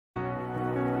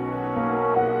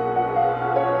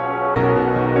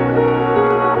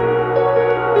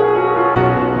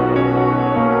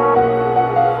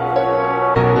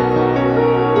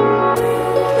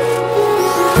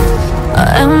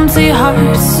Empty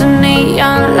hearts and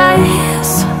neon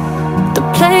lights,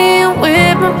 they're playing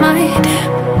with my mind.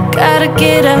 Gotta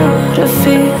get out of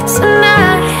here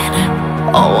tonight.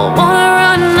 Oh, I wanna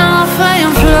run off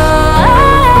and fly,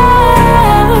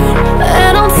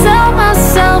 and I'll tell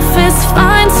myself it's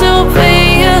fine to be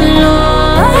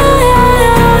alone,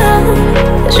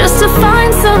 just to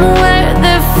find somewhere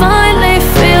that finally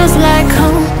feels like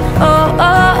home. Oh,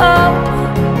 oh, oh.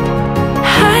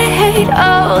 I hate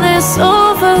all this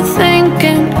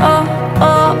overthinking. Oh,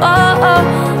 oh, oh, oh.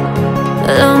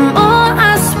 The more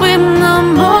I swim, the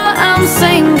more I'm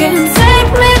sinking.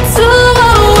 Take me to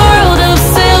a world of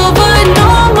silver,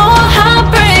 no more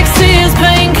heartbreaks, tears,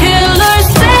 painkillers.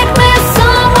 Take me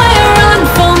somewhere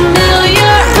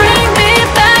unfamiliar, bring me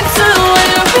back to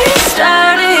where we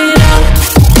started out.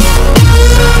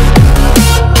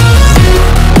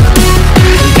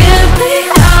 Get me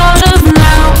out of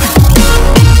now,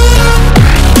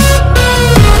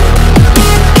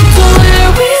 to where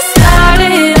we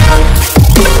started out.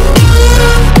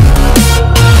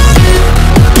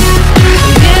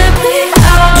 Get me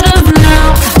out of now,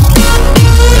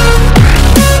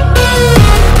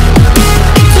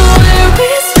 to where we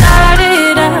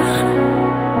started out.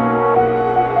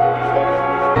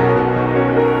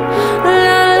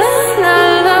 La la la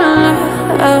la la,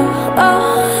 oh, oh.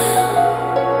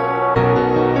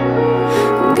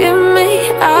 Get me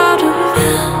out of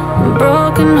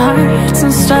broken hearts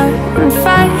and starting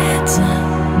fights,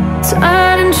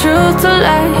 turning truth to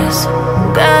lies.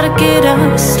 Gotta get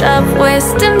up, stop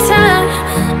wasting time.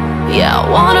 Yeah, I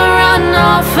wanna run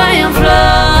off and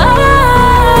fly,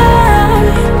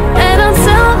 and I'll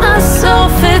tell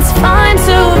myself it's fine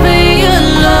to be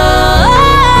alone,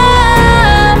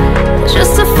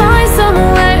 just to find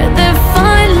somewhere that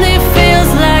finally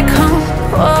feels like home.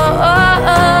 Oh, oh,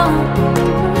 oh.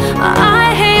 I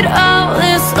hate all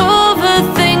this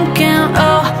overthinking.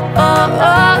 Oh, oh,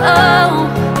 oh, oh.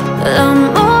 The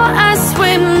more I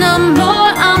swim, the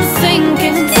more I'm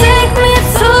sinking. Take me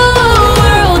to a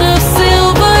world of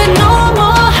silver, no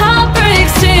more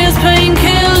heartbreaks, tears,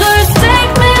 painkillers.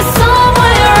 Take me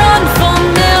somewhere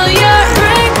unfamiliar,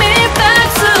 bring me back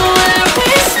to where we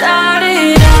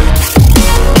started out.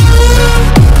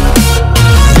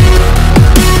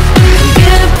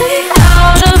 Get me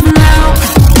out of now,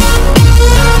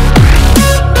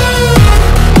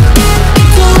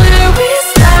 to where we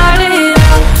started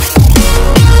out.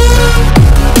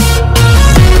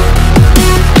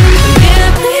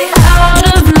 Get me out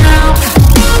of now,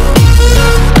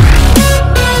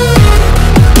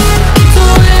 to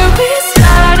where we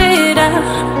started out.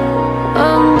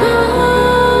 Oh no,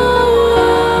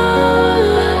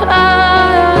 oh,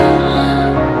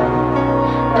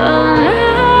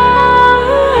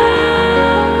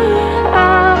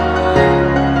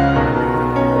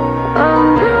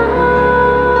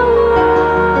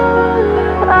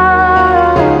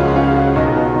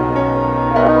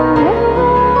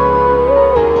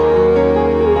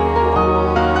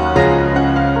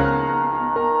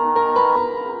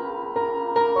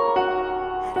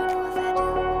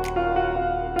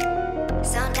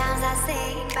 Sometimes I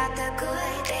think about the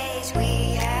good days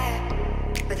we had,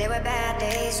 but there were bad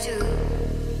days too.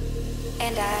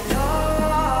 And I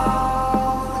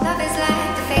know love is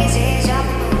like the phases of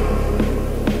the moon.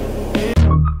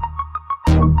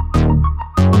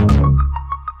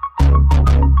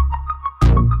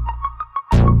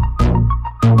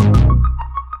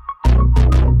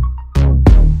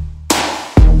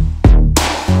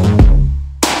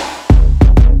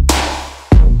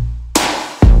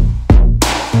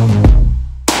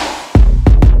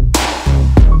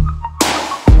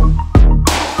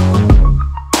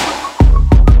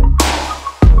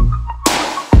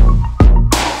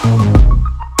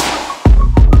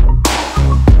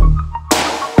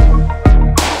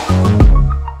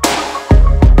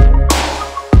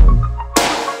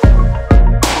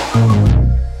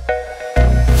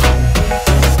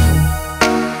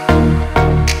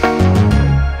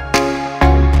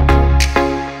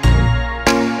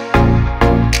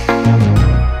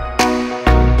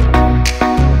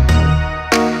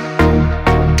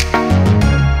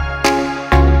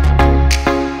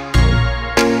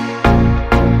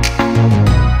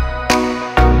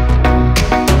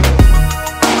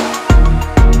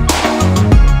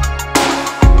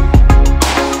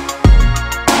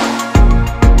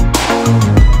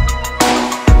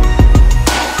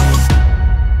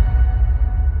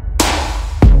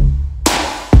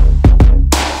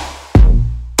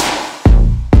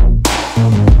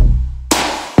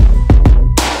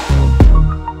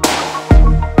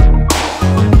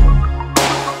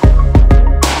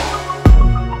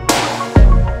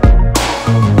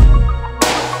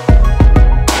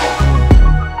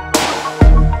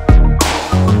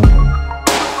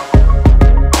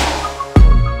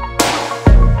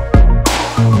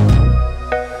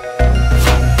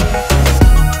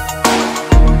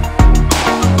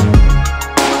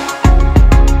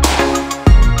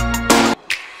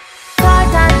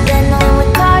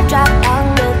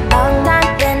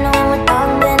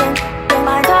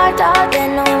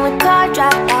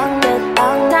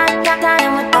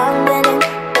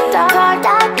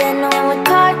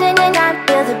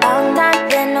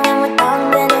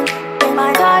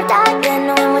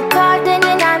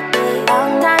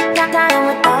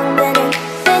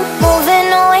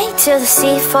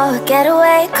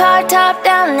 getaway, car top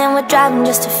down, and we're driving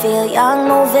just to feel young.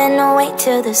 Moving away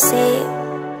to the sea,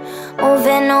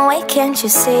 moving away, can't you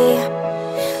see?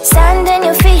 Sand in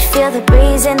your feet, feel the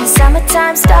breeze in the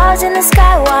summertime. Stars in the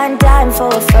sky, one dime for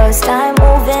a first time.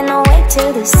 Moving away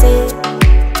to the sea,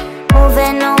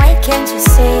 moving away, can't you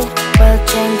see? We'll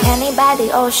drink honey by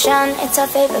the ocean, it's our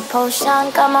favorite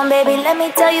potion. Come on baby, let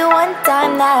me tell you one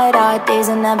time that our days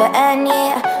will never end,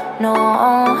 yeah. No,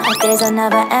 our days will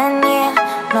never end, yeah.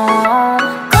 No.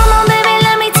 Come on baby,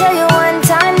 let me tell you one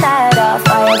time that our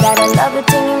fire got a love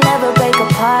routine, you never break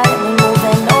apart. And we're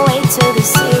moving away to the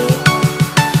sea,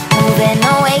 moving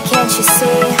away, can't you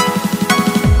see?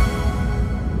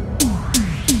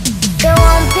 There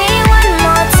won't be one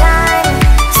more time,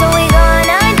 so we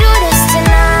gonna do this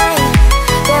tonight.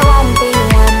 There won't be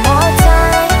one more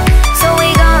time, so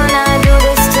we gonna do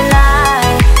this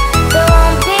tonight. There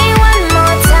won't be one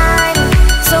more time,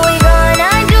 so we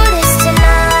gonna do this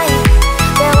tonight.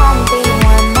 There won't be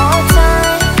one more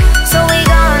time, so we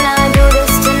gonna do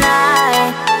this tonight.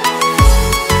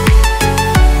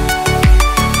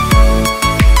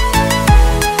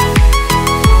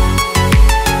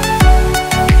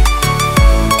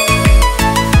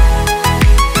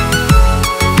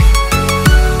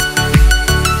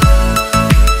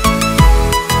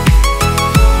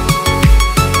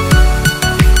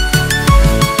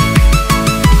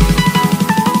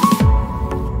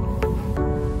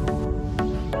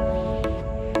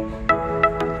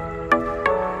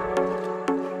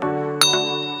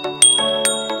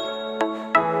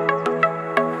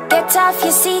 Get off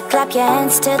your seat, clap your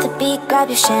hands to the beat. Grab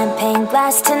your champagne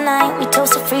glass tonight. We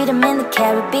toast to freedom in the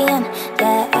Caribbean,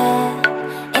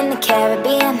 yeah, in the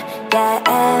Caribbean, yeah.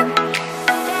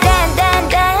 Dance,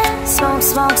 dance, dance, smoke,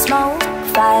 smoke, smoke.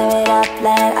 Fire it up,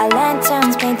 let our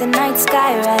lanterns paint the night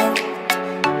sky red.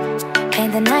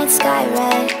 Paint the night sky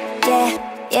red, yeah,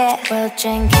 yeah. We'll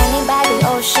drink honey by the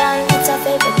ocean, it's our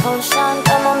favorite potion.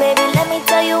 Come on baby, let me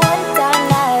tell you one time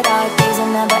that our days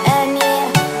will never end, yeah.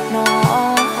 No,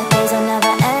 our days will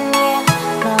never end, yeah.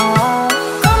 No.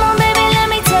 Come on baby, let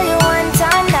me tell you one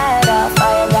time that our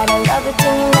fire got a love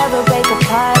routine, you never break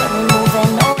apart. And we're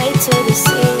moving away to the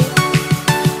sea,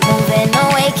 moving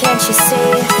away, can't you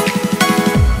see?